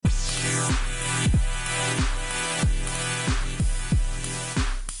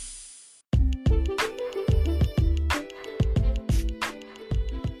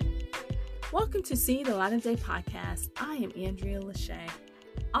See the Light of Day podcast. I am Andrea Lachey.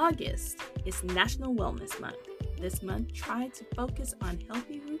 August is National Wellness Month. This month, try to focus on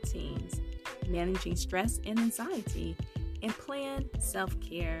healthy routines, managing stress and anxiety, and plan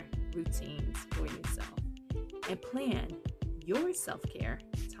self-care routines for yourself. And plan your self-care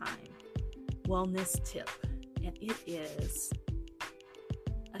time. Wellness tip, and it is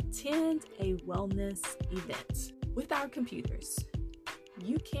attend a wellness event. With our computers,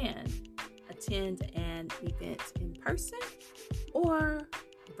 you can attend an event in person or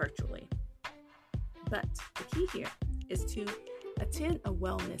virtually. But the key here is to attend a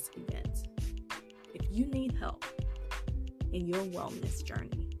wellness event. If you need help in your wellness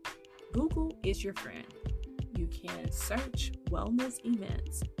journey, Google is your friend. You can search wellness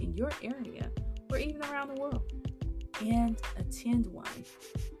events in your area or even around the world and attend one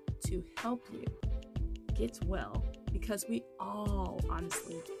to help you get well, because we all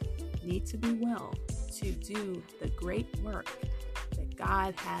honestly need to be well to do the great work that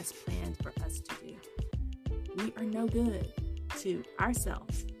God has planned for us to do. We are no good to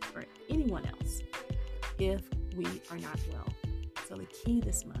ourselves or anyone else if we are not well. So the key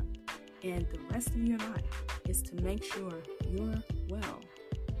this month and the rest of your life is to make sure you're well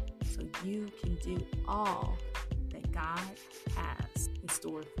so you can do all that God has in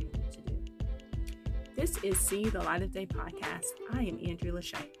store for you to do. This is See the Light of Day podcast. I am Andrea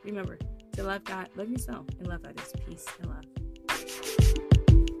Lachey. Remember to love God, love yourself, and love others. Peace and love.